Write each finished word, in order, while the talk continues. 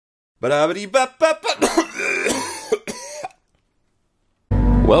Welcome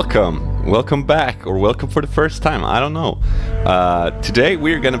back, or welcome for the first time, I don't know. Today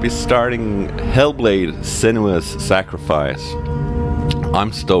we're gonna be starting Hellblade: Senua's Sacrifice.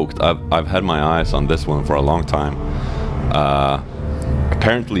 I'm stoked. I've had my eyes on this one for a long time.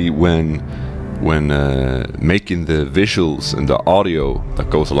 Apparently when making the visuals and the audio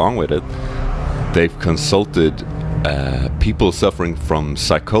that goes along with it, they've consulted people suffering from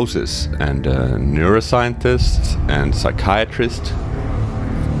psychosis and neuroscientists and psychiatrists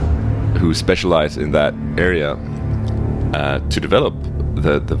who specialize in that area to develop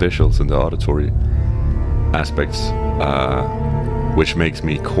the visuals and the auditory aspects, which makes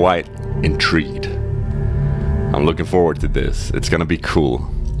me quite intrigued. I'm looking forward to this. It's gonna be cool.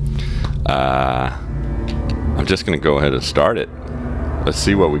 I'm just gonna go ahead and start it. Let's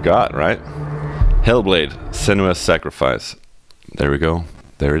see what we got, right? Hellblade: Senua's Sacrifice. There we go.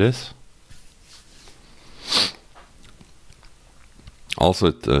 There it is. Also,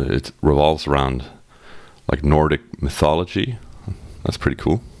 it revolves around like Nordic mythology. That's pretty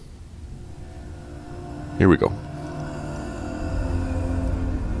cool. Here we go.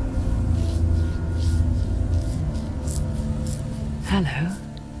 Hello.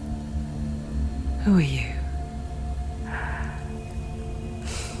 Who are you?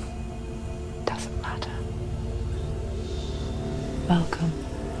 Doesn't matter. Welcome.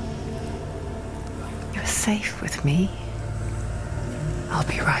 You're safe with me. I'll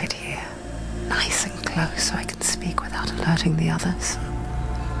be right here, nice and close so I can speak without alerting the others.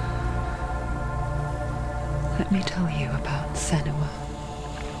 Let me tell you about Senua.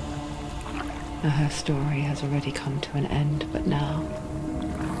 Now, her story has already come to an end, but now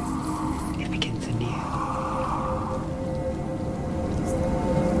it begins anew.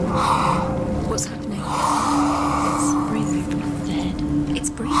 What's happening? It's breathing. Dead. It's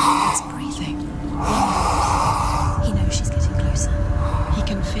breathing. It's breathing. He knows she's getting closer. He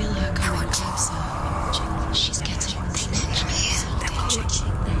can feel her coming closer. She's getting closer. They're watching.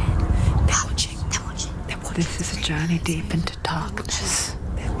 They're watching. They're watching. This is a journey deep into darkness.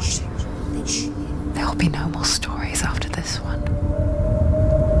 They're watching. There will be no more stories after this one.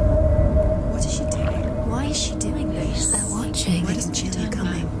 What is she doing? Why is she doing this? They're watching. Why doesn't she feel you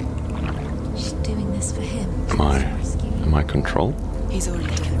coming? She's doing this for him. Am I controlled? He's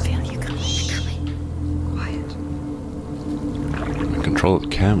already doing feel you coming. Quiet. I control the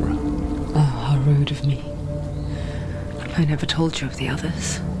camera. Oh, how rude of me. I never told you of the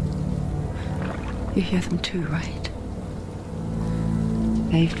others. You hear them too, right?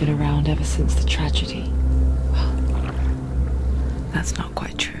 They've been around ever since the tragedy. Well, that's not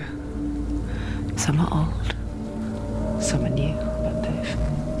quite true. Some are old, some are new, but they've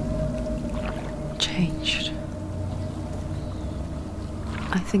changed.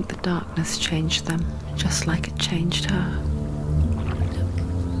 I think the darkness changed them, just like it changed her. Look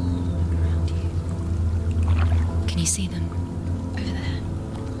around you. Can you see them over there?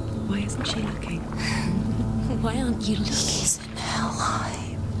 Why isn't she looking? Why aren't you looking?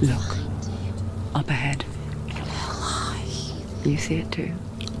 Look, up ahead. You see it too?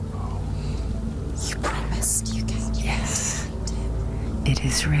 You promised you came. Yes. It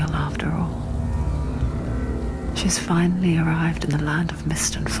is real after all. She's finally arrived in the land of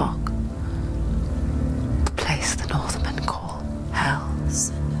mist and fog. The place the Northmen call Hell.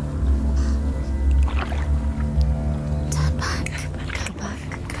 Turn back. Go back.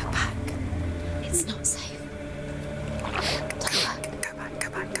 Go back. It's not safe.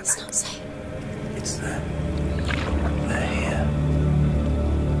 It's not safe. It's there. They're here.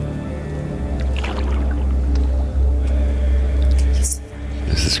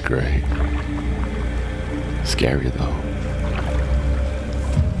 This is great. Scary though.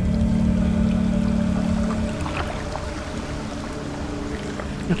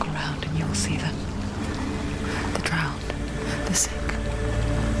 Look around and you'll see them. The drowned, the sick,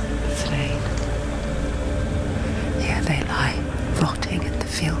 the slain. Here they lie, rotting in the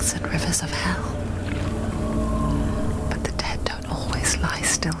fields and rivers of hell. But the dead don't always lie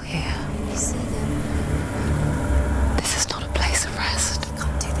still here. You see them? This is not a place of rest. You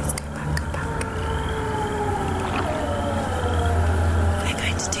can't do this. Go back. Go back. They're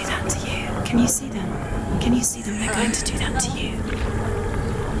going to do that to you. Can you see them? Can you see them? They're going to do that to you.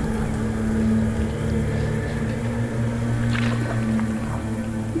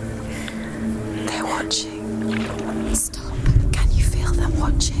 They're watching. Stop. Can you feel them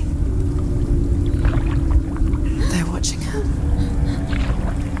watching? They're watching her.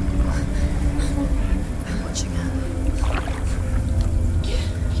 They're watching her.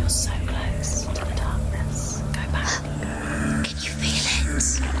 You're so close to the darkness. Go back. Can you feel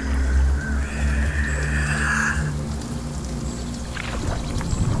it?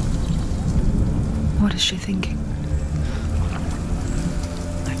 she thinking?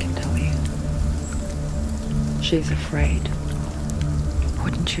 I can tell you. She's afraid.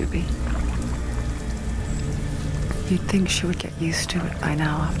 Wouldn't you be? You'd think she would get used to it by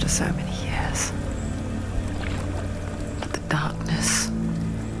now after so many years. But the darkness,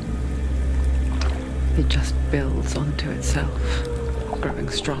 it just builds onto itself, growing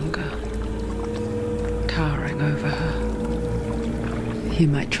stronger, towering over her. You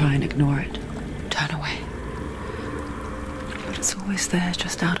might try and ignore it, turn away. But it's always there,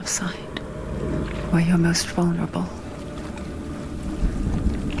 just out of sight, where you're most vulnerable.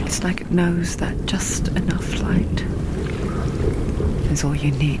 It's like it knows that just enough light is all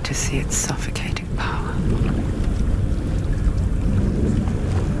you need to see its suffocating power.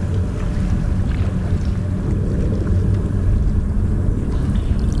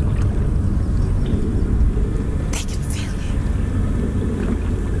 They can feel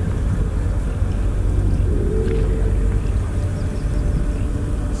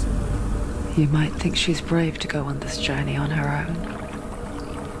you. You might think she's brave to go on this journey on her own.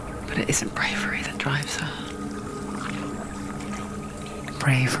 But it isn't bravery that drives her.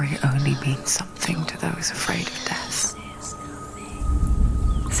 Bravery only means something to those afraid of death.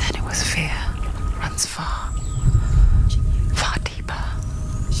 Senua's fear runs far, far deeper.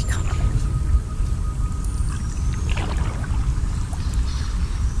 She can't.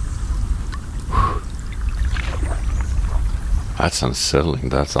 That's unsettling.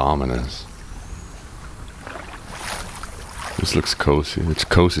 That's ominous. This looks cozy. It's a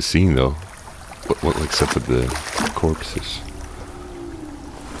cozy scene though. What except for the corpses.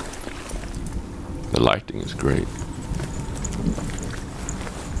 The lighting is great.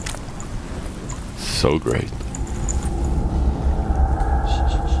 So great.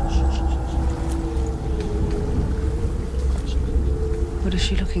 What is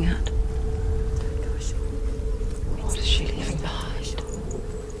she looking at? What is she leaving behind?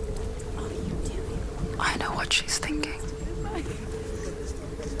 I know what she's thinking.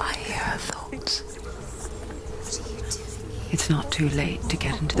 I hear her thoughts. It's not too late to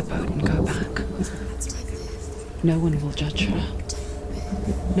get into the boat and go back. No one will judge her.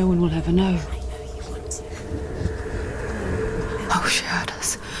 No one will ever know. Oh, she heard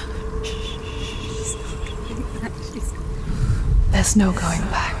us. There's no going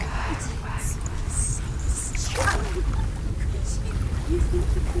back.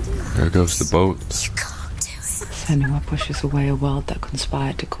 There goes the boat. You can't do it. Senua pushes away a world that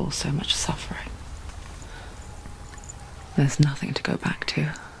conspired to cause so much suffering. There's nothing to go back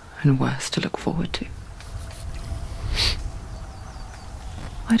to, and worse to look forward to.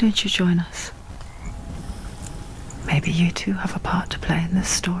 Why don't you join us? Maybe you too have a part to play in this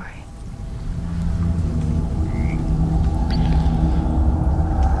story.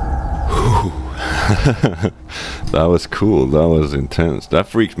 That was cool. That was intense. That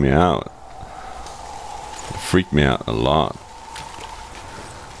freaked me out. It freaked me out a lot.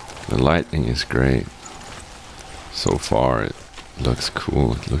 The lighting is great. So far it looks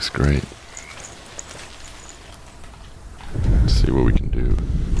cool. It looks great. Let's see what we can do.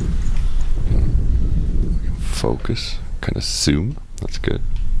 We can focus. Kind of zoom. That's good.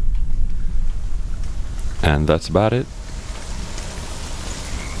 And that's about it.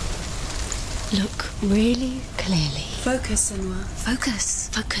 Look really clearly. Focus, Senua. Focus.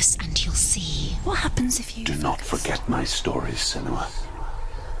 Focus and you'll see. What happens if you Do not forget my stories, Senua.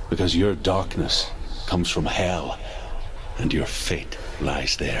 Because your darkness comes from hell, and your fate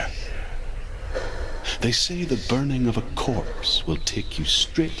lies there. They say the burning of a corpse will take you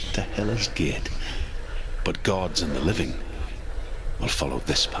straight to Hela's gate, but gods and the living will follow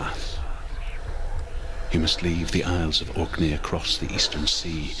this path. You must leave the Isles of Orkney across the eastern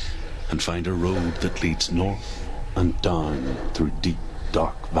sea and find a road that leads north and down through deep,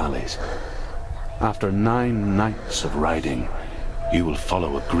 dark valleys. After 9 nights of riding, you will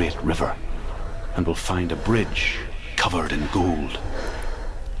follow a great river and will find a bridge covered in gold.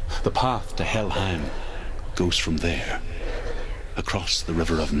 The path to Helheim goes from there, across the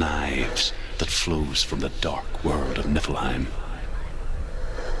river of knives that flows from the dark world of Niflheim.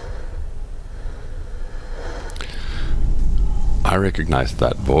 I recognized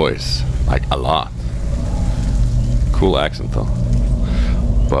that voice, like, a lot. Cool accent though.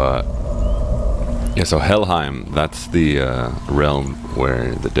 But yeah, so Helheim, that's the realm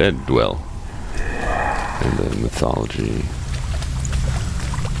where the dead dwell in the mythology.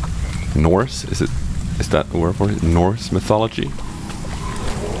 Norse, is that the word for it? Norse mythology?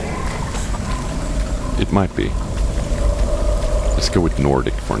 It might be. Let's go with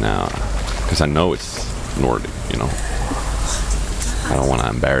Nordic for now, because I know it's Nordic, you know. I don't want to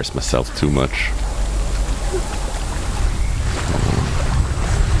embarrass myself too much.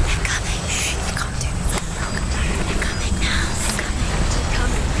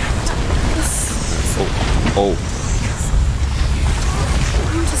 Oh.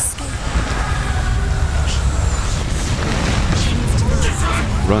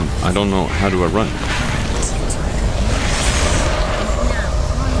 Run. I don't know. How do I run?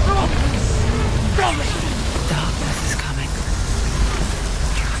 Darkness is coming.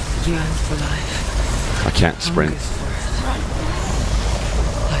 Yearns for life. I can't sprint. Hungers for it.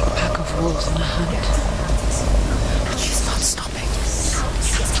 Like a pack of wolves on a hunt. But she's not stopping.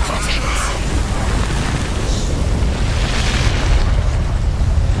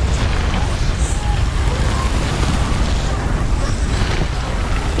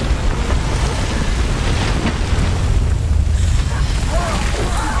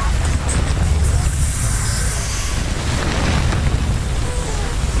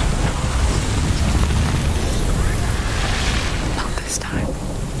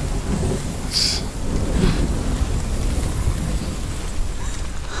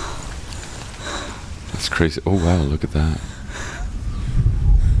 Crazy. Oh wow, look at that.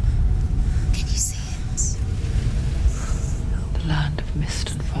 Can you see it? The land of mist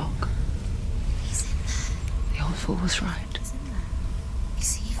and fog. He's in there. The old fool was right. He's in there. You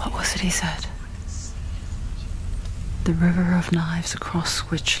see? What was it he said? The river of knives across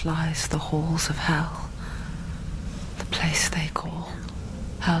which lies the halls of hell. The place they call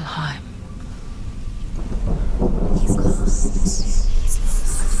Helheim. He's lost.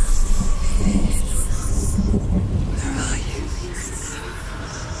 Where are you?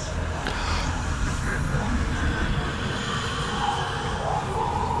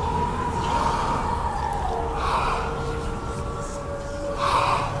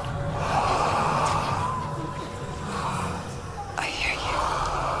 I hear you.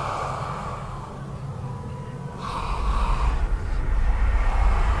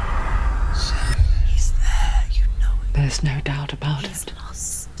 He's there, you know it. There's no doubt about He's it.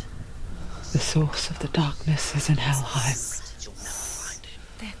 lost. The source of the darkness is in Helheim, You'll never find him.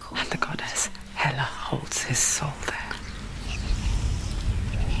 They're called and the goddess Hela holds his soul there.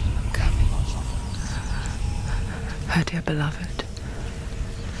 coming. Her dear beloved,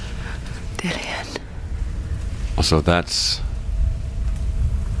 Dillian. So that's...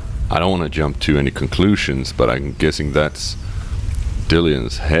 I don't want to jump to any conclusions, but I'm guessing that's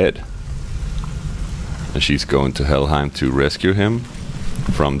Dillian's head. And she's going to Helheim to rescue him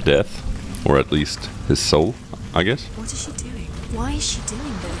from death. Or at least his soul, I guess. What is she doing? Why is she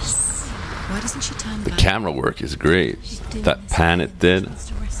doing this? Why doesn't she turn The back? camera work is great. doing That this pan it did, Wants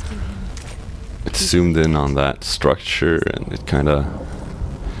to rescue him. it zoomed in on that structure and it kind of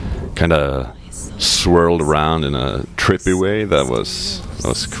swirled around in a trippy way. That was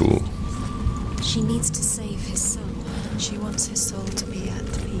cool. She needs to save his soul. She wants his soul to be at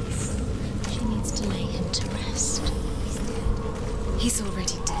peace. She needs to lay him to rest. He's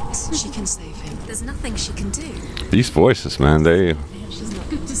already dead. She can save him. There's nothing she can do. These voices, man, they... She's not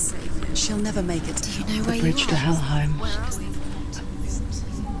going to save him. She'll never make it. Do you know The where bridge you to are? Helheim. Where are we?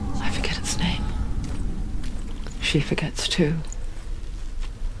 I forget its name. She forgets too.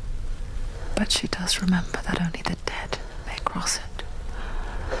 But she does remember that only the dead may cross it.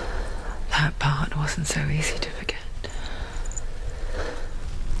 That part wasn't so easy to forget.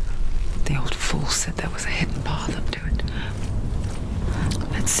 The old fool said there was a hidden path up to it.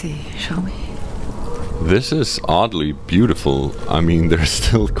 Let's see, shall we? This is oddly beautiful. I mean, there's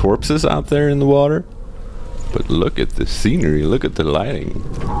still corpses out there in the water. But look at the scenery, look at the lighting.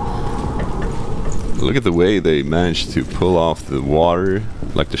 Look at the way they managed to pull off the water,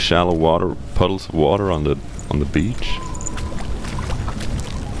 like the shallow water, puddles of water on the beach.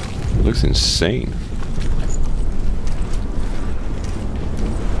 It looks insane.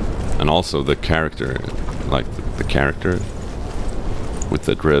 And also the character, like the character with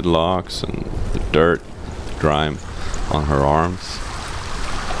the dreadlocks and the dirt, grime on her arms.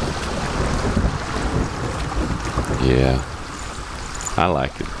 Yeah, I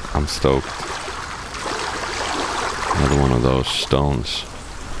like it. I'm stoked. Another one of those stones.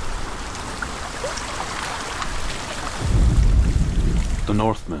 The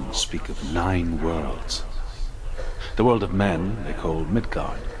Northmen speak of 9 worlds. The world of men they call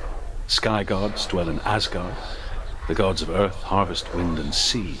Midgard. Sky gods dwell in Asgard. The gods of earth, harvest, wind and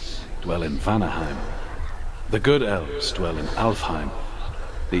sea dwell in Vanaheim. The good elves dwell in Alfheim.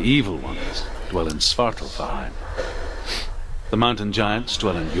 The evil ones dwell in Svartalfheim. The mountain giants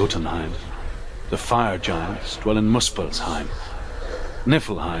dwell in Jotunheim. The fire giants dwell in Muspelheim.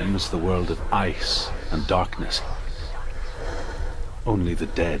 Niflheim is the world of ice and darkness. Only the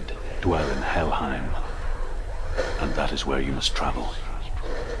dead dwell in Helheim, and that is where you must travel.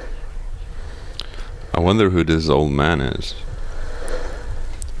 I wonder who this old man is.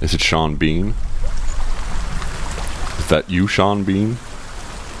 Is it Sean Bean? that you, Sean Bean?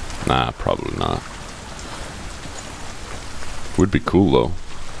 Nah, probably not. Would be cool though.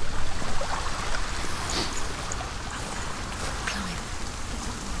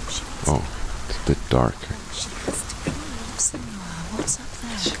 Oh, it's a bit dark. What's up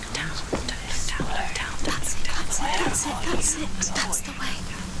there? Down, down. That's the way.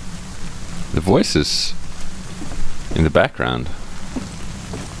 The voices in the background,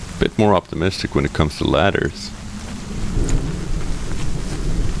 a bit more optimistic when it comes to ladders.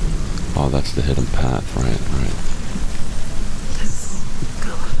 Oh, that's the hidden path, right.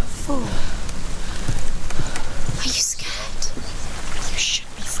 Go on. 4. Are you scared? You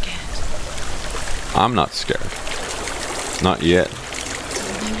should be scared. I'm not scared. Not yet. Do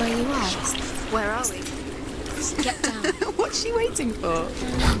you know where you are? Where are we? Get down. What's she waiting for?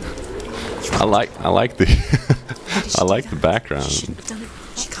 I like the I like the background. Shouldn't have done it.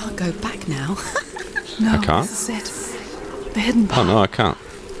 She can't go back now. No, I can't? this is it. The hidden path. Oh no, I can't.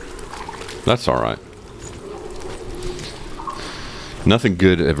 That's alright. Nothing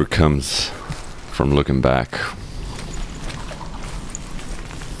good ever comes from looking back.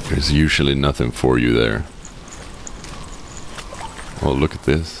 There's usually nothing for you there. Oh, look at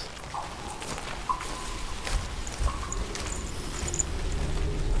this.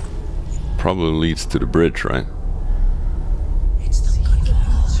 Probably leads to the bridge, right? It's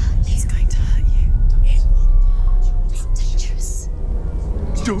going to hurt you. It's dangerous.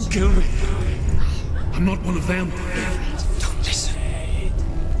 Don't kill me. I'm not one of them. Don't listen.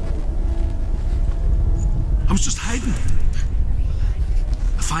 I was just hiding.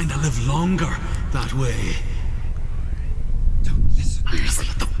 I find I live longer that way. Don't listen. Never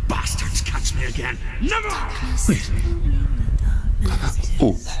let the bastards catch me again. Never! Wait.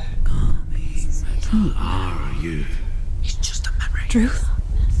 Oh, Who are you? It's just a memory. Druth?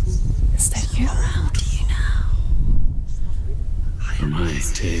 Is that you? How do you now? For my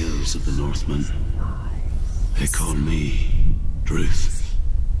tales of the Northmen, they call me Druth.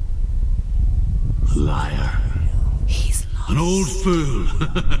 A liar. He's lost. An old fool.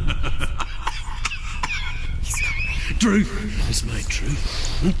 Druth is my truth.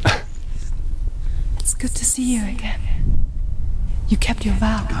 It's good to see you again. You kept your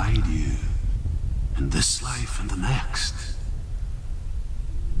vow. Guide you in this life and the next.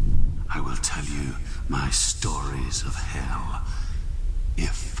 I will tell you my stories of hell,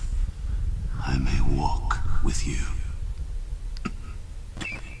 if I may walk with you.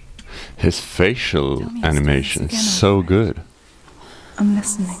 his facial Tell me animation again, is so good. I'm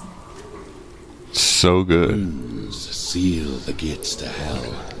listening. So good. Runes seal the gates to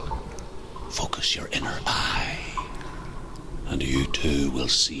hell. Focus your inner eye, and you too will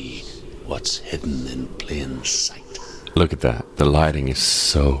see what's hidden in plain sight. Look at that. The lighting is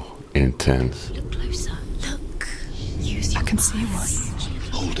so intense. Look closer. Look. Use your I can see eyes.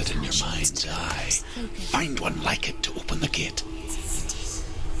 one. Hold it in your mind's eye. Find one like it to open the gate.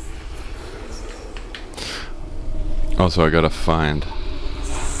 Also, I gotta find...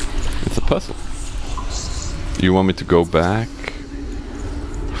 It's a puzzle. You want me to go back?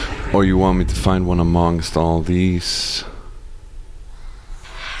 Or you want me to find one amongst all these?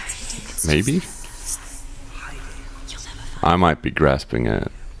 Maybe? I might be grasping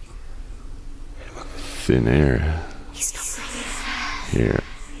at thin air here.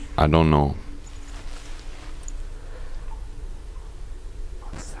 I don't know.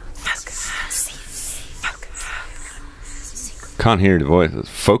 Can't hear the voices.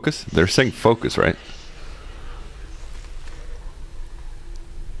 Focus? They're saying focus, right?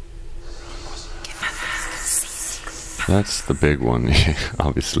 That's the big one,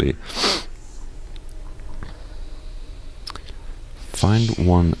 obviously. Find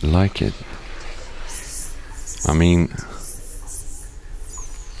one like it. I mean,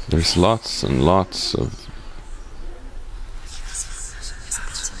 there's lots and lots of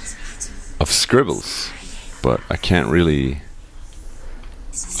scribbles, but I can't really...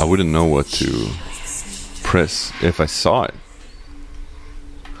 I wouldn't know what to press if I saw it.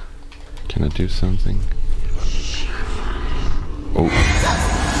 Can I do something? Oh,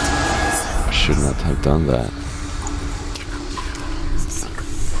 I should not have done that.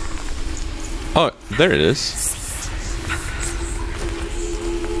 Oh, there it is.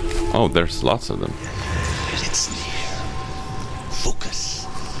 Oh, there's lots of them. It's near. Focus,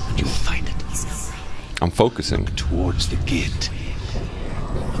 and you'll find it. I'm focusing. Towards the gate.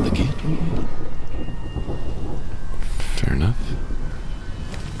 And the gate will open. Fair enough.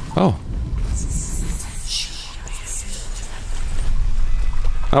 Oh.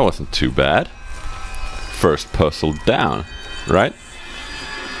 That wasn't too bad. First puzzle down, right?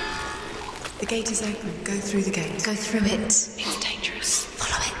 The gate is open. Go through the gate. Go through it. It's dangerous.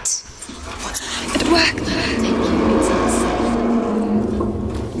 Follow it. It worked.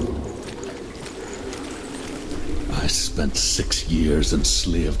 I spent 6 years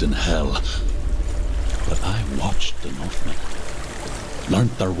enslaved in hell. But I watched the Northmen.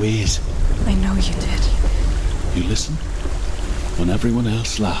 Learned their ways. I know you did. You listened when everyone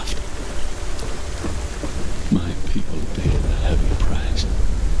else laughed. My people paid a heavy price.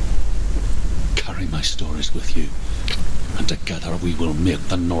 Carry my stories with you, and together we will make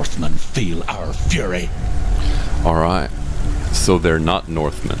the Northmen feel our fury. Alright. So they're not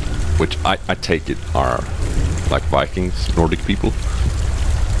Northmen, which I take it are like Vikings, Nordic people.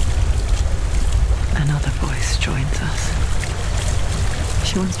 Another voice joins us.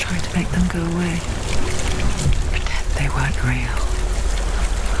 She once tried to make them go away. Pretend they weren't real.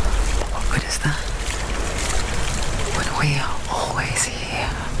 But what good is that? When we are always here.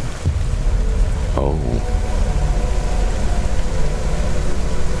 Oh.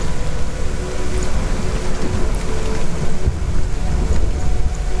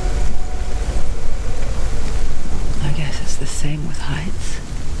 I guess it's the same with heights.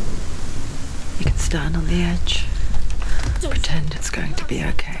 You can stand on the edge, pretend it's going to be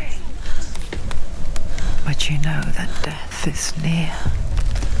okay. But you know that death is near,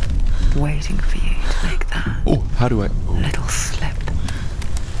 waiting for you to make that Oh, how do I... Oh. little slip.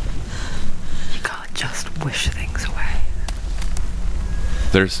 You can't just wish things away.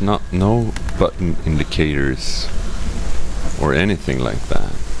 There's no button indicators or anything like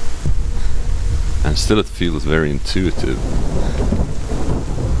that. And still it feels very intuitive.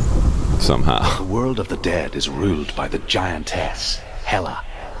 Somehow. The world of the dead is ruled by the giantess, Hela,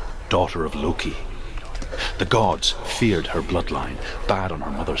 daughter of Loki. The gods feared her bloodline, bad on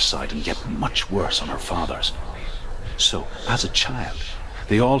her mother's side and yet much worse on her father's. So, as a child,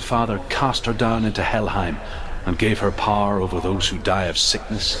 the All-Father cast her down into Helheim and gave her power over those who die of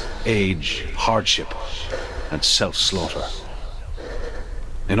sickness, age, hardship, and self-slaughter.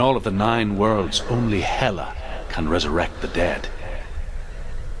 In all of the 9 worlds, only Hela can resurrect the dead.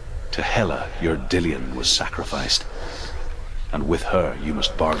 To Hela, your Dillion was sacrificed, and with her you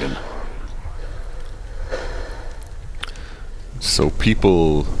must bargain. So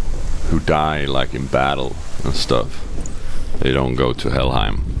people who die like in battle and stuff, they don't go to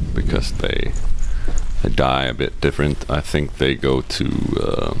Helheim because they die a bit different. I think they go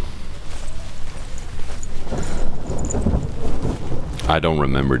to I don't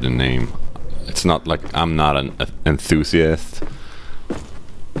remember the name. It's not like I'm not an enthusiast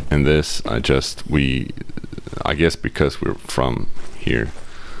in this. I guess because we're from here,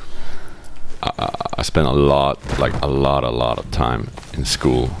 I spent a lot of time in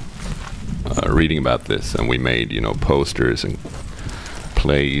school reading about this, and we made, posters and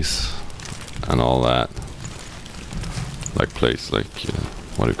plays and all that. Like plays, what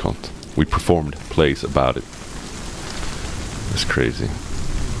do you call it? We performed plays about it. It's crazy.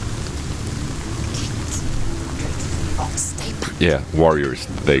 Yeah, warriors,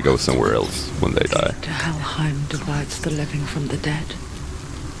 they go somewhere else when they die. To Helheim divides the living from the dead.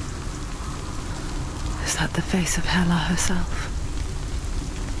 Is that the face of Hela herself?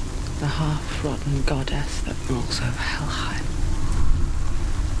 The half-rotten goddess that rules over Helheim.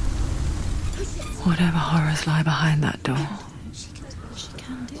 Whatever horrors lie behind that door,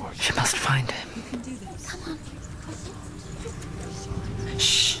 she must find him.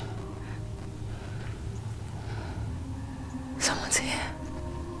 Shh. Someone's here.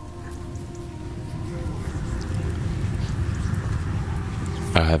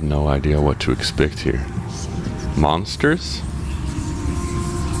 I have no idea what to expect here. Monsters?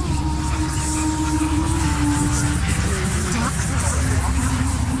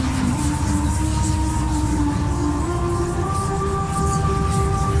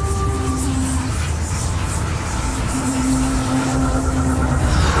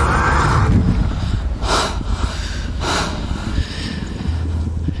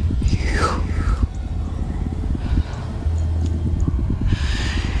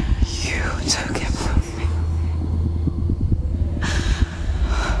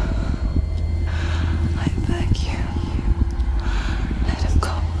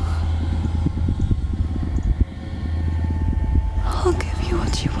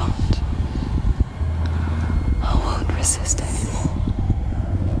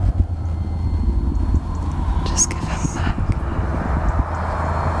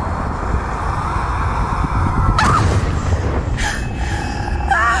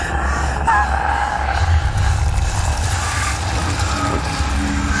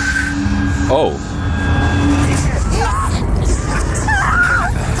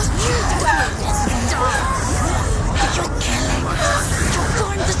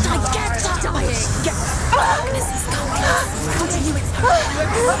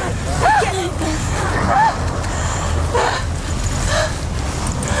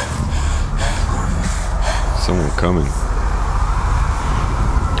 someone coming.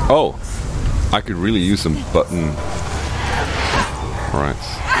 Oh, I could really use some button. Alright.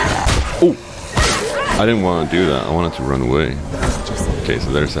 Oh, I didn't want to do that. I wanted to run away. Okay,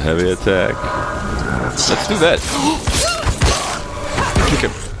 so there's a heavy attack. Let's do that. Kick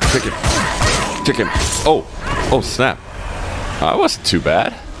him. Kick him. Kick him. Oh, oh snap. That wasn't too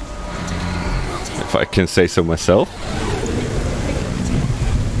bad, if I can say so myself.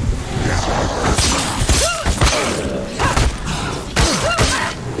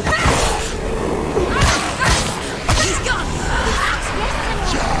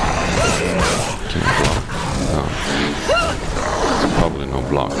 Can I block? No. Probably no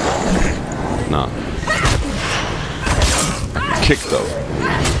block. No. I can kick though.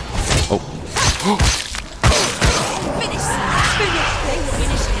 Oh.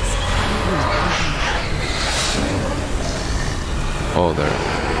 Oh,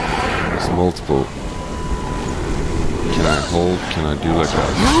 there's multiple. Can I hold? Can I do like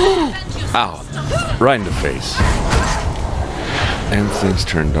that? Ow! Right in the face. And things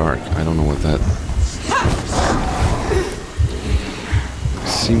turn dark. I don't know what that.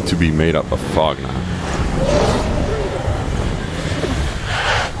 Seem to be made up of fog now.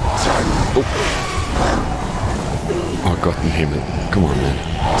 Oh, oh God in Himmel. Come on, man.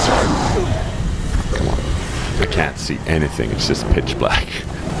 Come on. I can't see anything. It's just pitch black.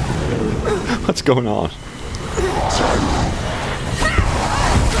 What's going on?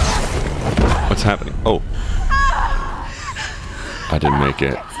 What's happening? Oh. I didn't make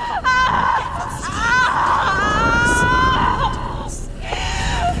it.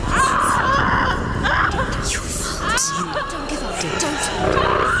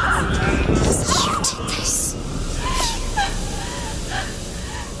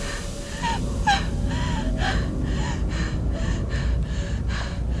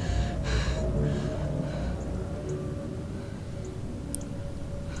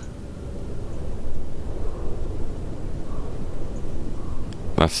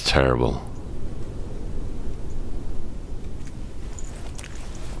 That's terrible.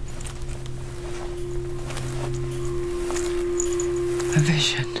 A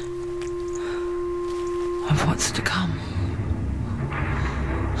vision of what's to come.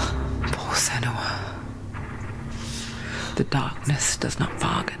 Poor Senua. The darkness does not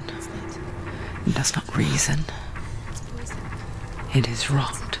bargain. It does not reason. It is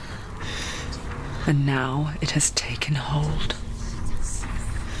rot. And now it has taken hold.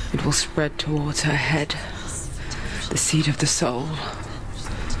 It will spread towards her head, the seat of the soul,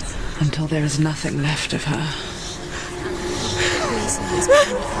 until there is nothing left of her.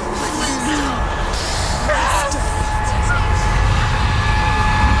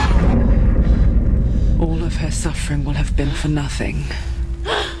 All of her suffering will have been for nothing.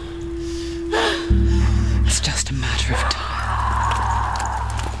 It's just a matter of time.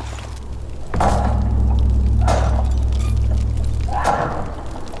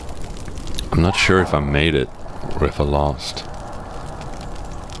 I'm not sure if I made it or if I lost.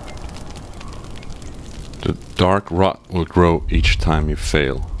 The dark rot will grow each time you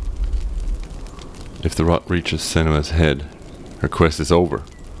fail. If the rot reaches Senua's head, her quest is over.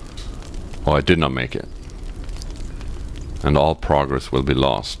 Oh, I did not make it. And all progress will be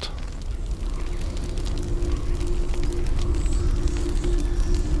lost.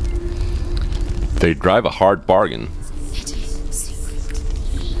 They drive a hard bargain.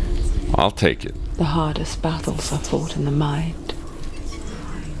 I'll take it. The hardest battles are fought in the mind.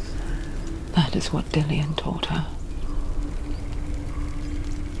 That is what Dillian taught her.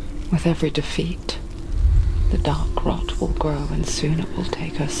 With every defeat, the dark rot will grow and soon it will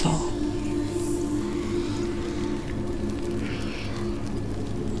take her soul.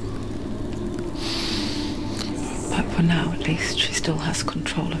 But for now, at least, she still has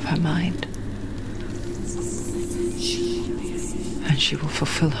control of her mind. And she will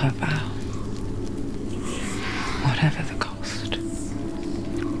fulfill her vow, whatever the cost.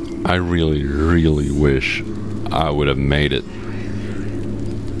 I really, really wish I would have made it.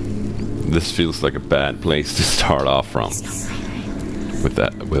 This feels like a bad place to start off from. With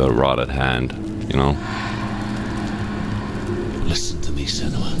a rotted hand, you know? Listen to me,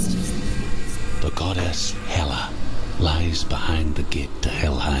 Senua. The goddess Hela lies behind the gate to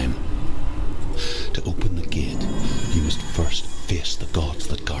Helheim. To open the gate, you must first face the gods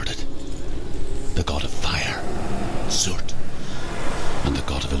that guard it. The god of fire, Surt, and the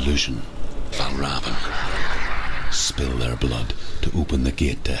god of illusion, Valravan. Spill their blood to open the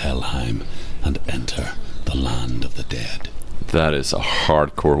gate to Helheim and enter the land of the dead. That is a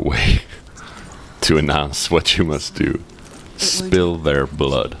hardcore way to announce what you must do. Spill their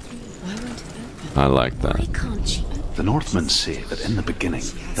blood. Why won't it open? I like Why that. can't she? The Northmen say that in the beginning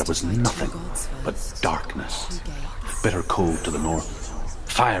there was nothing but darkness. Bitter cold to the north,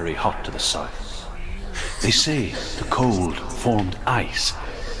 fiery hot to the south. They say the cold formed ice,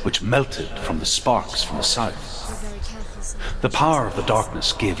 which melted from the sparks from the south. The power of the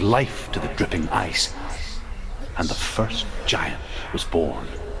darkness gave life to the dripping ice, and the first giant was born,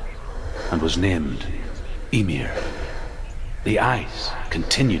 and was named Ymir. The ice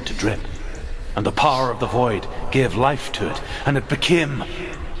continued to drip, and the power of the void gave life to it, and it became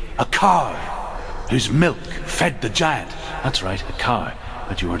a cow, whose milk fed the giant. That's right, a cow.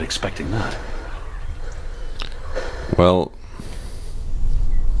 But you weren't expecting that. Well,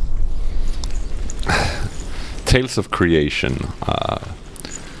 Tales of Creation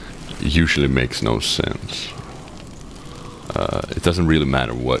usually makes no sense. It doesn't really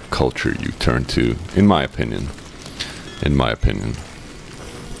matter what culture you turn to, in my opinion.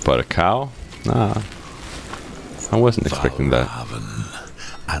 But a cow? Nah. I wasn't expecting that. Valravan,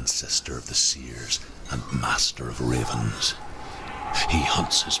 ancestor of the seers and master of ravens. He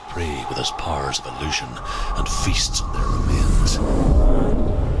hunts his prey with his powers of illusion and feasts on their remains.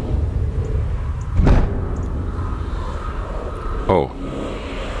 Oh,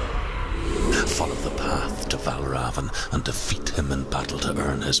 Follow the path to Valravan and defeat him in battle to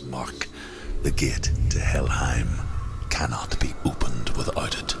earn his mark. The gate to Helheim cannot be opened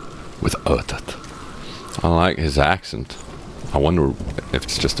without it. without it. I like his accent. I wonder if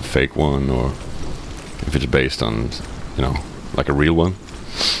it's just a fake one or if it's based on, you know, like a real one.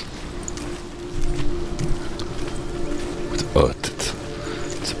 Without it.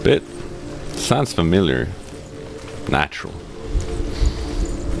 It's a bit... sounds familiar. Natural.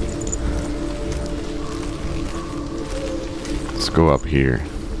 Let's go up here.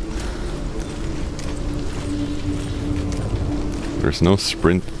 There's no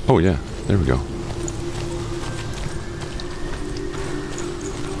sprint. Oh yeah, there we go.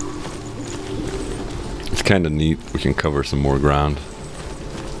 It's kind of neat. We can cover some more ground.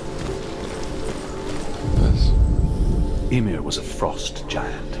 Yes. Ymir was a frost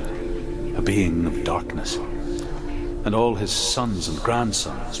giant, a being of darkness, and all his sons and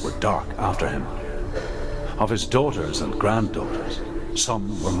grandsons were dark after him. Of his daughters and granddaughters,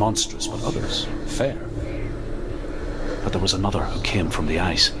 some were monstrous, but others fair. But there was another who came from the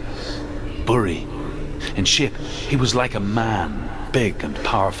ice. Buri. In shape, he was like a man, big and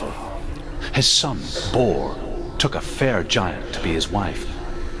powerful. His son, Bor, took a fair giant to be his wife,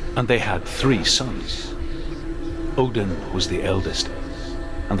 and they had 3 sons. Odin was the eldest,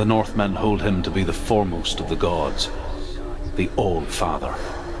 and the Northmen hold him to be the foremost of the gods, the All-Father.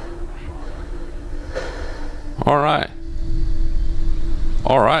 Alright.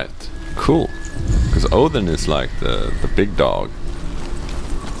 Alright. Cool. Because Odin is like the big dog.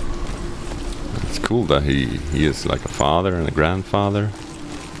 It's cool that he is like a father and a grandfather.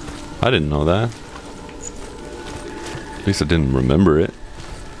 I didn't know that. At least I didn't remember it.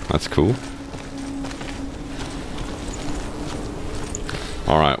 That's cool.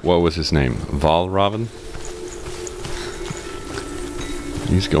 Alright, what was his name? Valravan?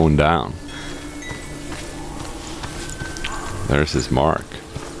 He's going down. There's his mark.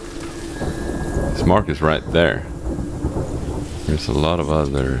 His mark is right there. There's a lot of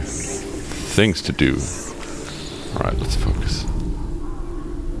other things to do. Alright, let's focus.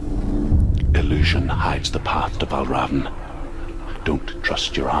 Illusion hides the path to Valravan. Don't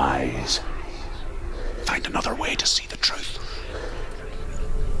trust your eyes. Find another way to see the truth.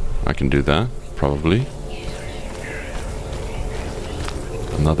 I can do that, probably.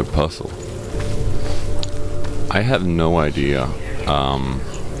 Another puzzle. I have no idea.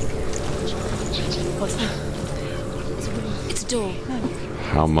 What's that? It's a door. No.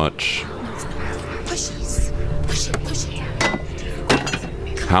 How much? Push it. Push it. Push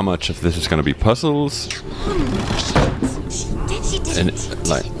it. How much of this is going to be puzzles? She did And it.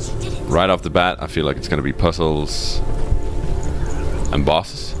 like, right off the bat, I feel like it's going to be puzzles and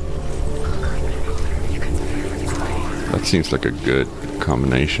bosses. That seems like a good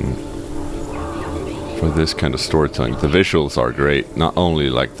combination for this kind of storytelling. The visuals are great, not only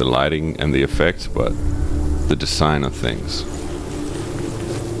like the lighting and the effects, but the design of things.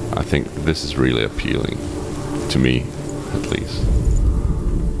 I think this is really appealing to me, at least.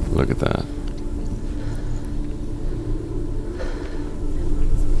 Look at that.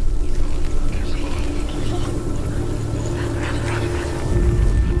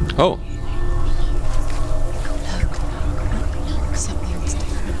 Oh, Something's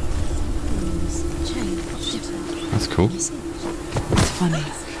different. that's cool. It's funny.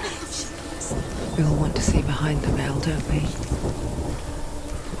 We all want to see behind the veil, don't we?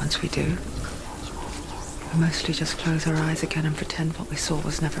 Once we do, We mostly just close our eyes again and pretend what we saw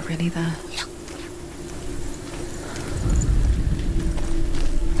was never really there.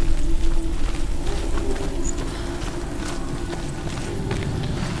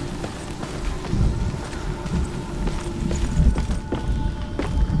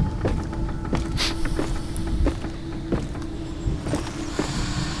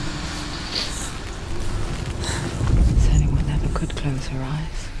 Senua never could close her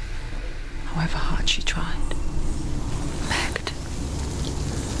eyes, however hard she tried. Begged.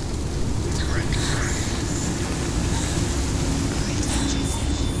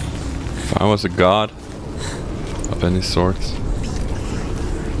 If I was a god of any sort,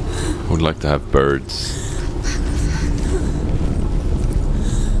 I would like to have birds.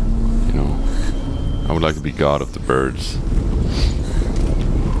 You know, I would like to be god of the birds.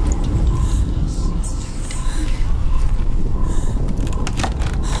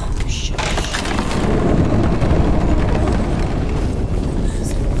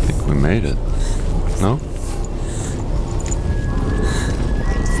 Made it. No?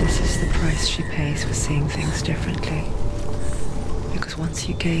 This is the price she pays for seeing things differently. Because once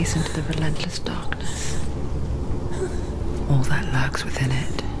you gaze into the relentless darkness, all that lurks within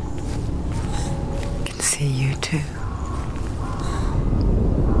it can see you too.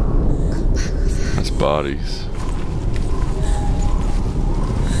 That's bodies.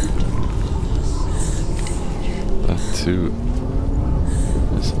 That too.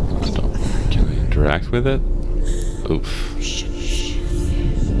 Can I interact with it? Oof.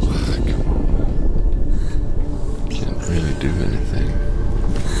 Ugh, come on. Can't really do anything.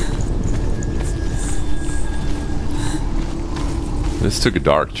 This took a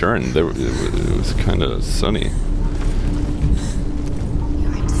dark turn. It was kind of sunny.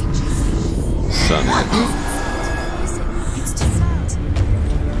 Sunny.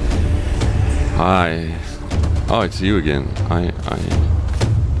 Hi. Oh, it's you again.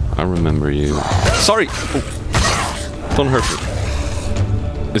 I remember you. Sorry! Oh. Don't hurt me.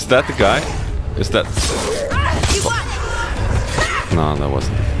 Is that the guy? Is that... Oh. No, that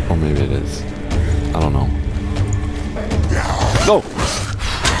wasn't. Or maybe it is. I don't know. Go!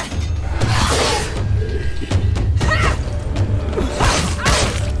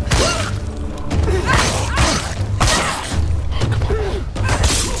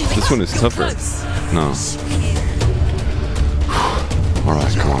 This one is tougher. No.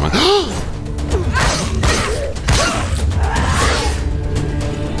 Alright, come on, man.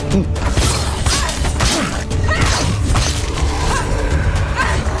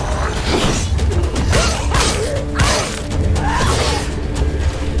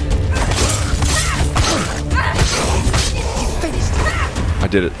 I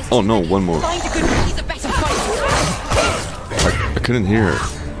did it. Oh no, one more. I couldn't hear.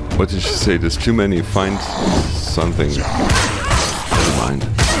 What did she say? There's too many. Find something. Never mind.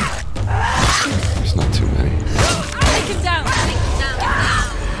 There's not too many. Take him down.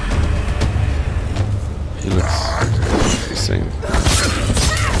 He looks the same.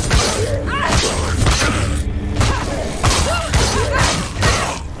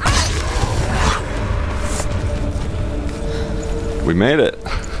 We made it.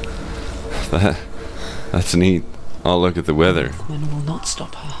 That's neat. Oh, look at the weather. Northman will not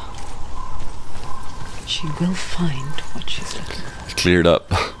stop her. She will find what she's looking for. It's cleared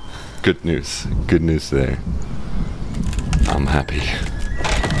up. Good news. Good news there. I'm happy.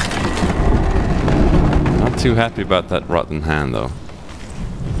 Not too happy about that rotten hand, though.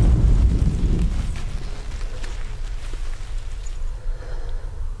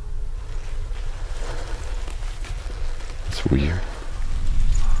 It's weird.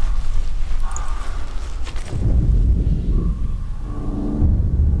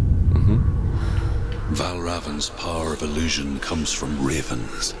 Valravan's power of illusion comes from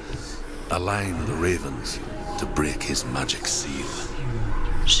ravens. Align the ravens to break his magic seal.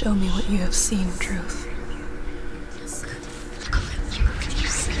 Show me what you have seen, Truth.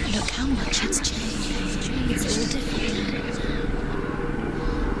 Look how much it's changed. It's all different.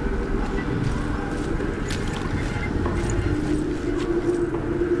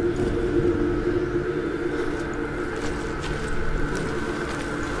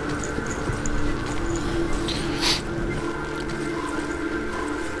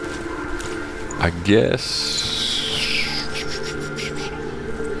 I guess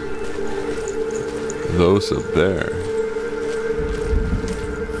those up there.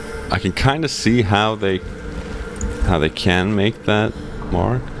 I can kind of see how they can make that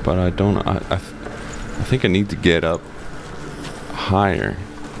mark, but I don't. I think I need to get up higher.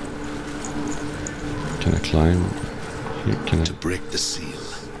 Can I climb here? Can I? To break the seal,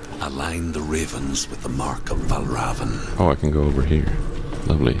 Align the ravens with the mark of Valravan. Oh, I can go over here.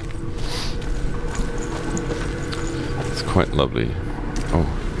 Lovely. It's quite lovely. Oh.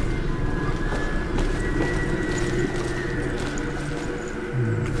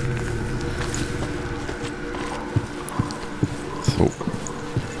 So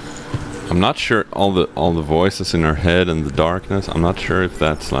I'm not sure all the voices in her head and the darkness. I'm not sure if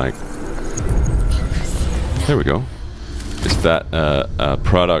that's like. There we go. Is that a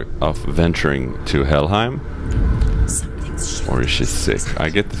product of venturing to Helheim? Or is she sick? I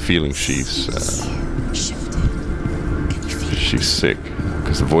get the feeling she's sick.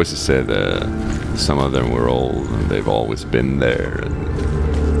 Because the voices said some of them were old and they've always been there.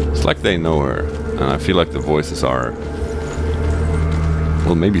 And it's like they know her. And I feel like the voices are...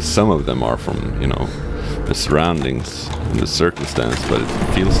 Well, maybe some of them are from, you know, the surroundings and the circumstance. But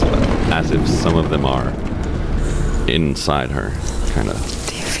it feels as if some of them are inside her, kind of.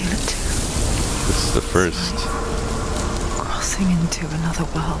 Do you feel it too? This is the first. Crossing into another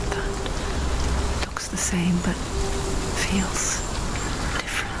world that looks the same but feels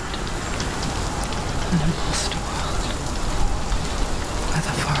different. An imposter world where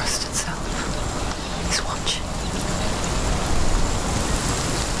the forest itself is watching.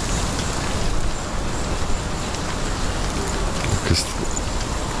 Because,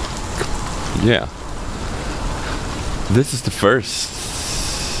 yeah. This is the first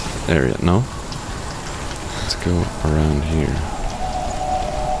area, no? Let's go around here.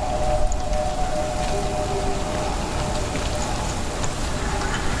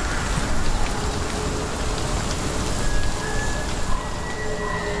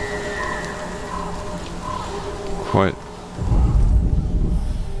 Quite.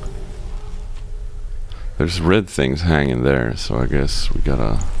 There's red things hanging there, so I guess we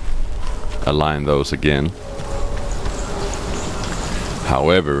gotta align those again.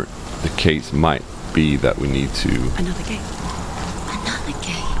 However, the case might be that we need to... Another gate. Another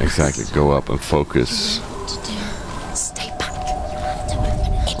gate. Exactly, go up and focus To do. Stay back. Don't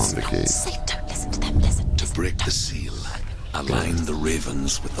open it. It's on the not gate. safe. Don't listen to them. Listen. To break the seal, align the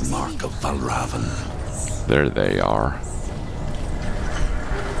ravens with the mark of Valravan. There they are.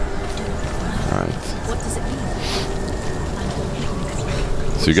 Right. What does it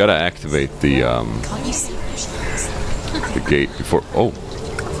mean? So you gotta activate the Can't you see where she is? the gate before... Oh,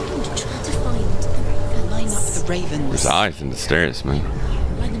 Try to find and line up the ravens. there's eyes in the stairs, man.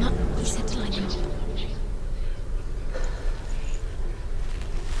 Line them up. He said to line them up.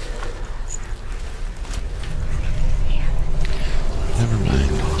 Never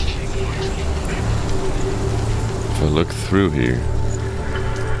mind. If I look through here...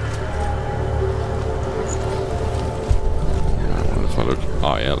 If I look...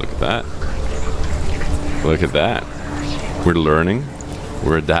 Oh yeah, look at that. Look at that. We're learning.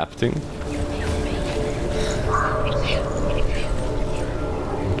 We're adapting.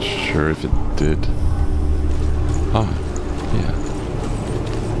 Not sure if it did. Oh, yeah.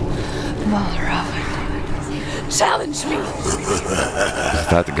 Valravan, challenge me! Is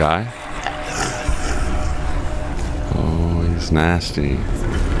that the guy? Oh, he's nasty.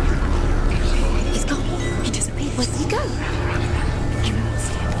 He's gone. He disappeared. Where did he go?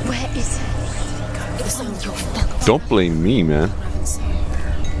 Where is he? It was on your fellow. Don't blame me, man.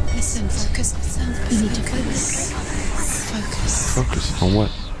 Listen, focus. You need to focus. Focus. Focus on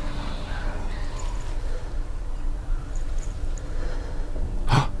what?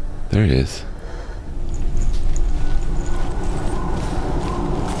 There it is.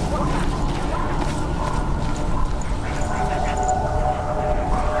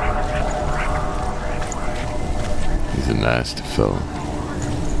 He's a nasty fellow.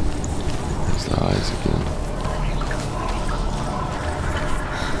 There's the eyes again.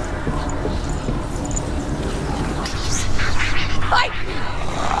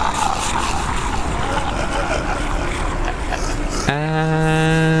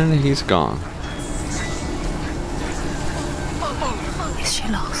 And he's gone. Is she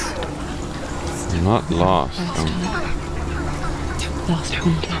lost? Not lost. Last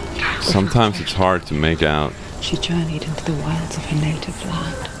winter, Sometimes it's hard to make out. she journeyed into the wilds of her native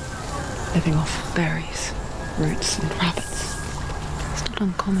land, living off berries, roots, and rabbits. It's not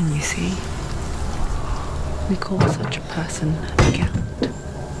uncommon, you see. We call such a person a gallant.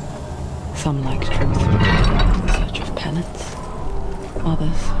 Some like truth in search of penance.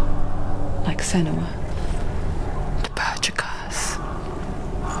 Others, like Senua, to purge a curse.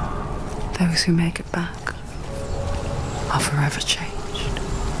 Those who make it back are forever changed.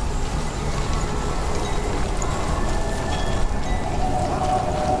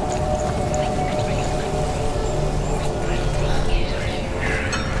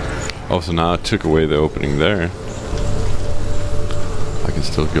 Oh, so now I took away the opening there. I can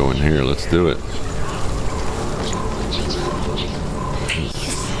still go in here. Let's do it.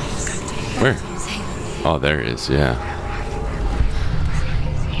 Where? Oh, there it is. Yeah.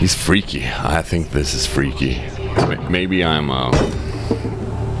 He's freaky. I think this is freaky. Maybe I'm a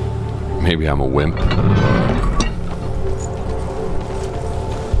wimp.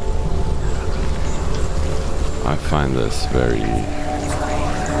 I find this very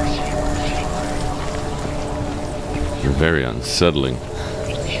unsettling.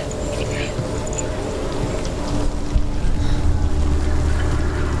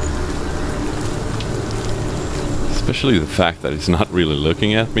 Especially the fact that he's not really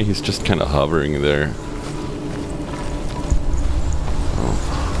looking at me, he's just kind of hovering there. Oh.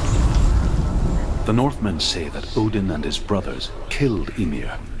 The Northmen say that Odin and his brothers killed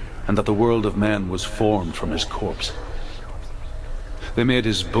Ymir, and that the world of men was formed from his corpse. They made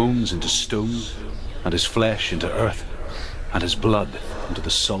his bones into stone, and his flesh into earth, and his blood into the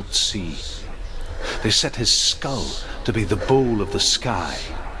salt sea. They set his skull to be the bowl of the sky,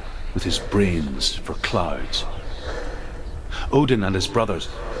 with his brains for clouds. Odin and his brothers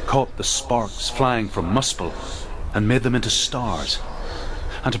caught the sparks flying from Muspel and made them into stars.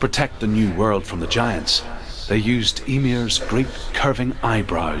 And to protect the new world from the giants, they used Ymir's great curving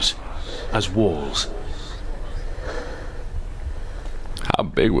eyebrows as walls. How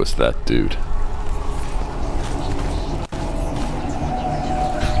big was that dude?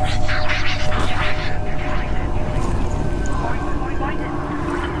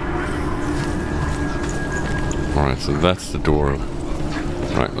 Alright, so that's the door.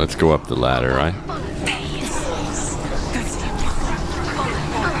 Right, let's go up the ladder, right?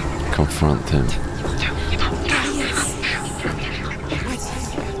 Confront him.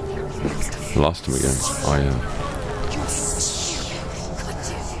 Lost him again. Oh yeah.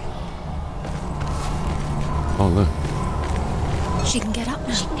 Oh look. She can get up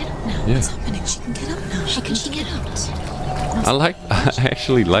now. She can get up now. Yeah. What's happening? She can get up now. How can she get out? I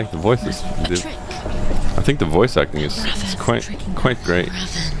actually like the voices. A trick. I think the voice acting is quite great.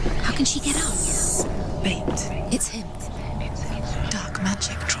 How can she get out? Bait. It's him. Dark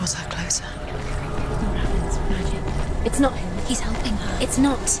magic draws her closer. It's not him. He's helping her. It's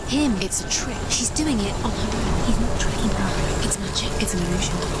not him. It's a trick. She's doing it on her own. He's not tricking her. It's magic. It's an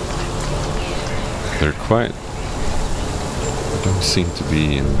illusion. They're quite. They don't seem to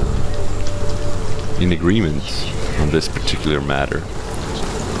be in agreement on this particular matter.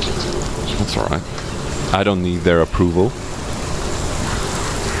 That's alright. I don't need their approval.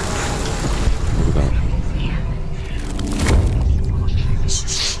 Look at that. What is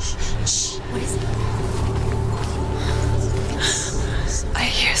it? I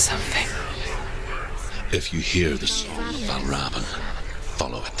hear something. If you hear the song of Valravan,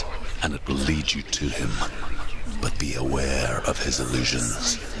 follow it, and it will lead you to him. But be aware of his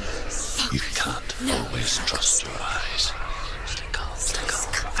illusions. You can't always trust your eyes.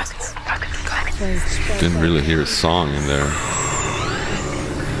 Didn't really hear a song in there.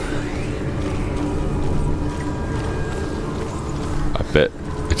 I bet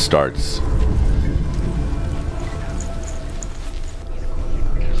it starts.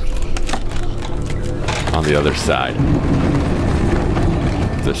 On the other side.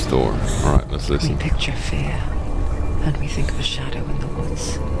 This door. Alright, let's We listen. picture fear, and we think of a shadow in the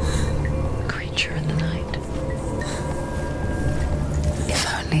woods, a creature in the night. If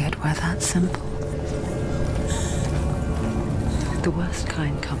only it were that simple. The worst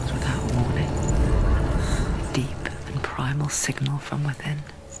kind comes without warning. A deep and primal signal from within.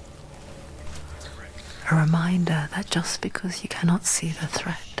 A reminder that just because you cannot see the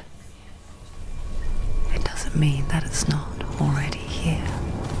threat, it doesn't mean that it's not already here.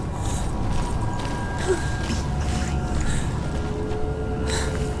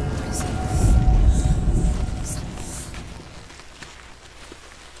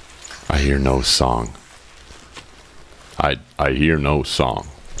 I hear no song. I hear no song.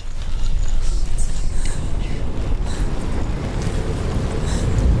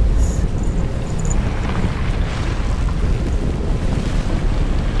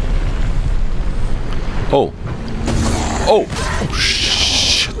 Oh. Oh. Oh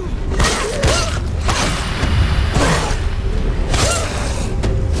shit.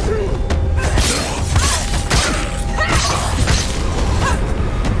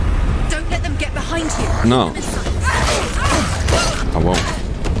 Don't let them get behind you. No. I won't.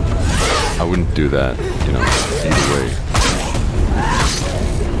 I wouldn't do that, you know, either way.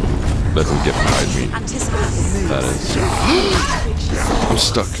 Let them get behind me. That is. I'm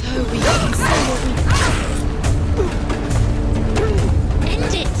stuck.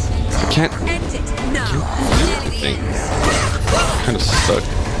 End it. can't End it now. do anything. Kind of stuck.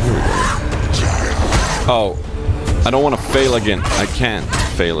 Here we go. Oh, I don't want to fail again. I can't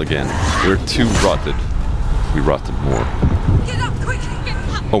fail again. We're too rotted. We rotted more. Get up quickly.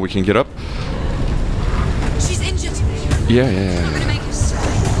 Oh, we can get up? She's injured. Yeah. I'm gonna make her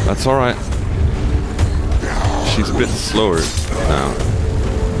straight. That's alright. She's a bit slower now.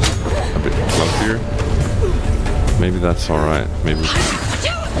 A bit clumpier. Maybe that's alright. Maybe.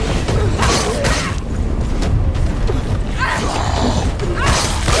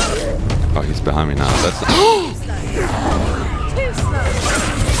 Oh, he's behind me now. That's.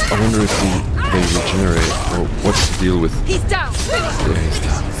 I wonder if they regenerate. Or what's the deal with. He's down. Yeah, he's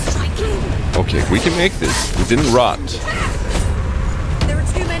down. Okay, we can make this. We didn't rot. There are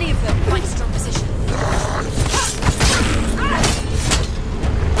too many of them. Find a strong position.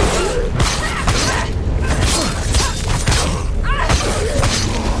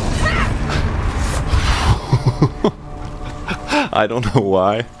 I don't know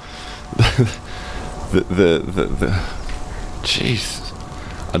why. the jeez.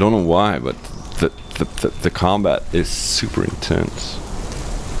 I don't know why, but the combat is super intense.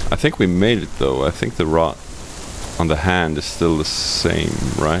 I think we made it though. I think the rot on the hand is still the same,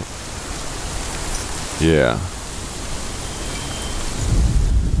 right? Yeah.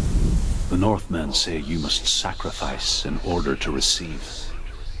 The Northmen say you must sacrifice in order to receive.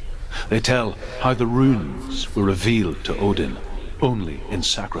 They tell how the runes were revealed to Odin only in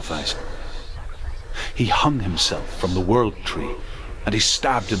sacrifice. He hung himself from the world tree, and he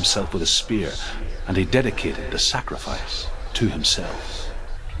stabbed himself with a spear, and he dedicated the sacrifice to himself.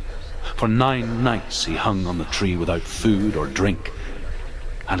 For 9 nights he hung on the tree without food or drink,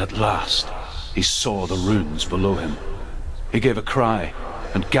 and at last he saw the runes below him. He gave a cry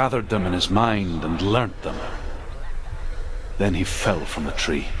and gathered them in his mind and learnt them. Then he fell from the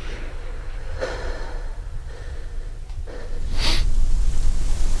tree.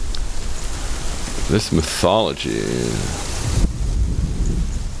 This mythology,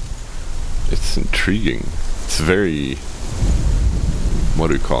 it's intriguing. It's very, what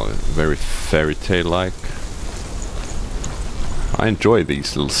do you call it? Very fairy tale like. I enjoy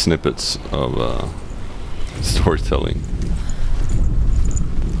these little snippets of storytelling.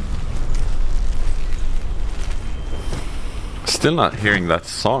 Still not hearing that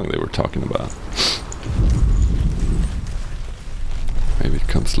song they were talking about. Maybe it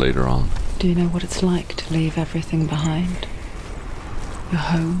comes later on. Do you know what it's like to leave everything behind? Your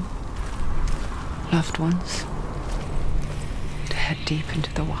home, loved ones, to head deep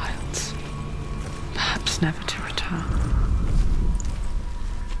into the wilds, perhaps never to return.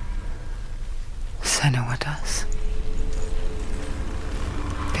 Senua does.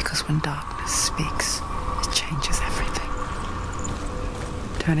 Because when darkness speaks, it changes everything.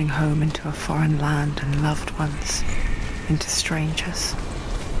 Turning home into a foreign land and loved ones into strangers.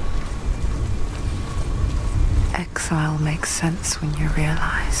 Exile makes sense when you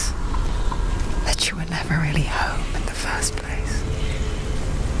realize that you were never really home in the first place.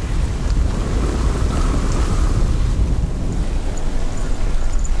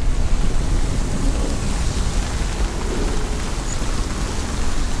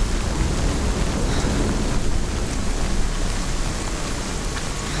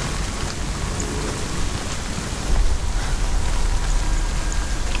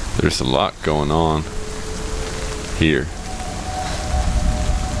 There's a lot going on here.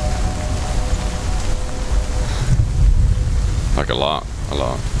 Like a lot.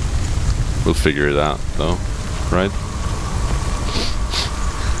 We'll figure it out though, right?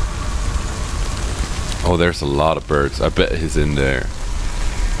 Oh, there's a lot of birds. I bet he's in there.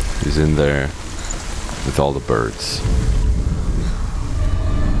 He's in there with all the birds.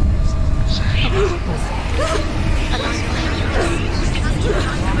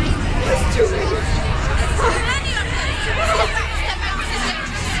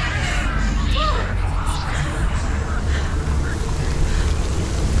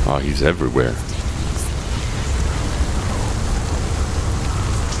 Oh, he's everywhere.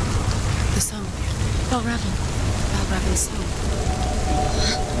 The song. Balraven's song.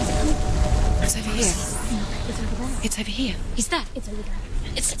 It's over here. It's over there. It's over here. Is that? It's over there.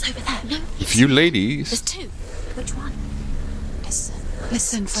 It's over there. No. If you ladies. There's 2. Which one?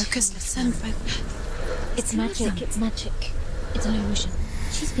 Listen, focus, listen. It's magic. It's magic. It's an illusion.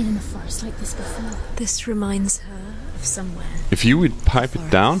 She's been in the forest like this before. This reminds her of somewhere. If you would pipe it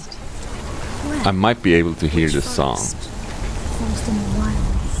down, Where? I might be able to hear the song. Forest in the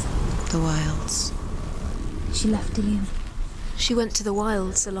wilds. The wilds. She left Ilium. She went to the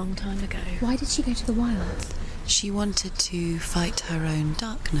wilds a long time ago. Why did she go to the wilds? She wanted to fight her own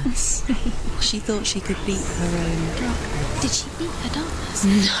darkness. She thought she could beat her own darkness. Did she beat her darkness?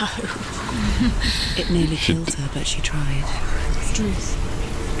 No. It nearly killed her, but she tried.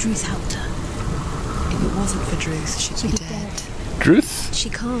 Druth helped her. If it wasn't for Druth, she'd be dead. Druth? She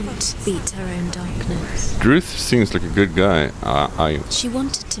can't beat her own darkness. Druth seems like a good guy. She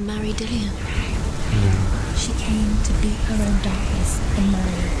wanted to marry Dillian. She came to beat her own darkness and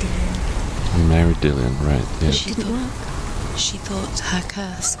marry Dillian. Mary Dillian, right? Yeah. But it didn't work. She thought her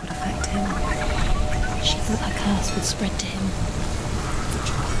curse would affect him. She thought her curse would spread to him.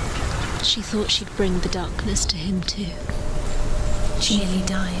 She thought she'd bring the darkness to him too. She nearly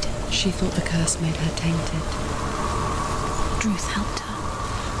died. She thought the curse made her tainted. Druth helped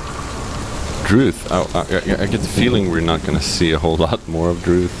her. Druth. I get the feeling we're not going to see a whole lot more of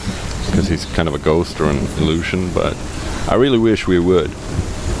Druth because he's kind of a ghost or an illusion, but I really wish we would.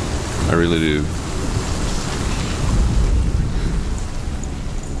 I really do.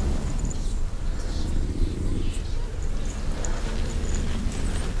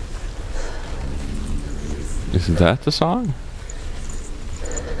 Isn't that the song?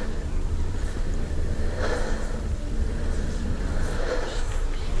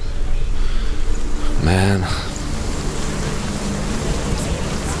 Man.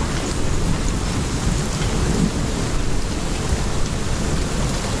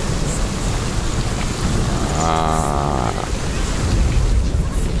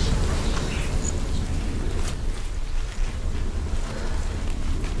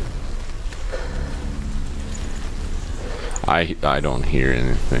 I don't hear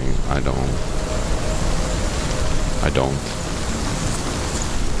anything. I don't.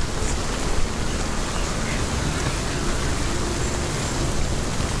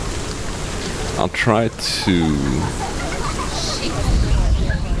 I'll try to...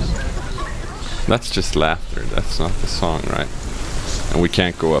 That's just laughter. That's not the song, right? And we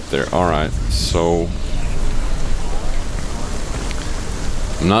can't go up there. Alright, so...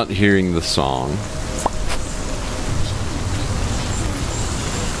 I'm not hearing the song.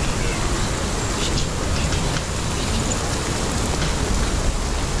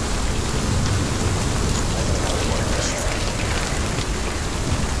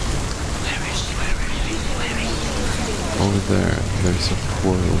 Over there, there's a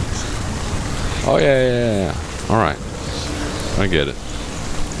portal. Oh yeah. Alright. I get it.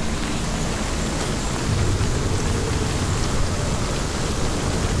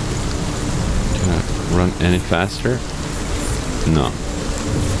 Can I run any faster? No.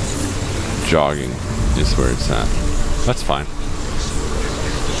 Jogging is where it's at. That's fine.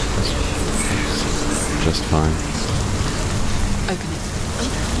 Just fine. Open it.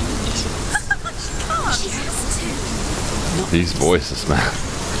 She has to. These voices, man.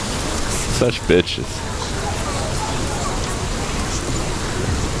 Such bitches.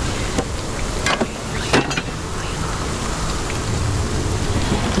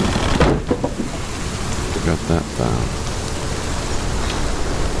 Got that down.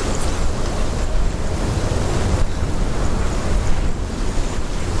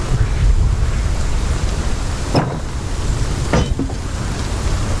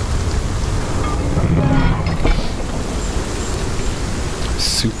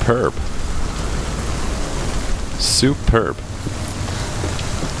 Superb. Superb.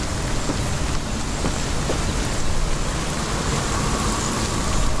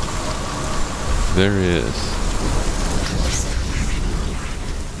 There is.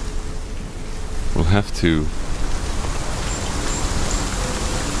 We'll have to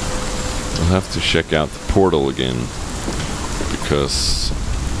check out the portal again, because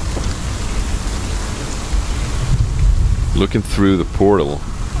looking through the portal,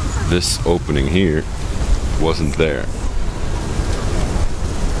 this opening here wasn't there.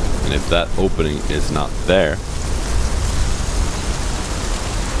 And if that opening is not there,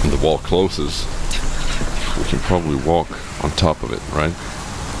 and the wall closes, we can probably walk on top of it, right?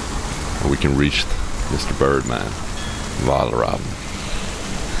 Or we can reach Mr. Birdman, Valraben.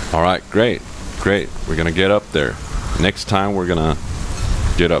 Alright, great. We're gonna get up there. Next time we're gonna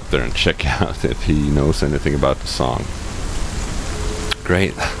get up there and check out if he knows anything about the song.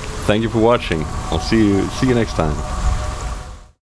 Great. Thank you for watching. I'll see you next time.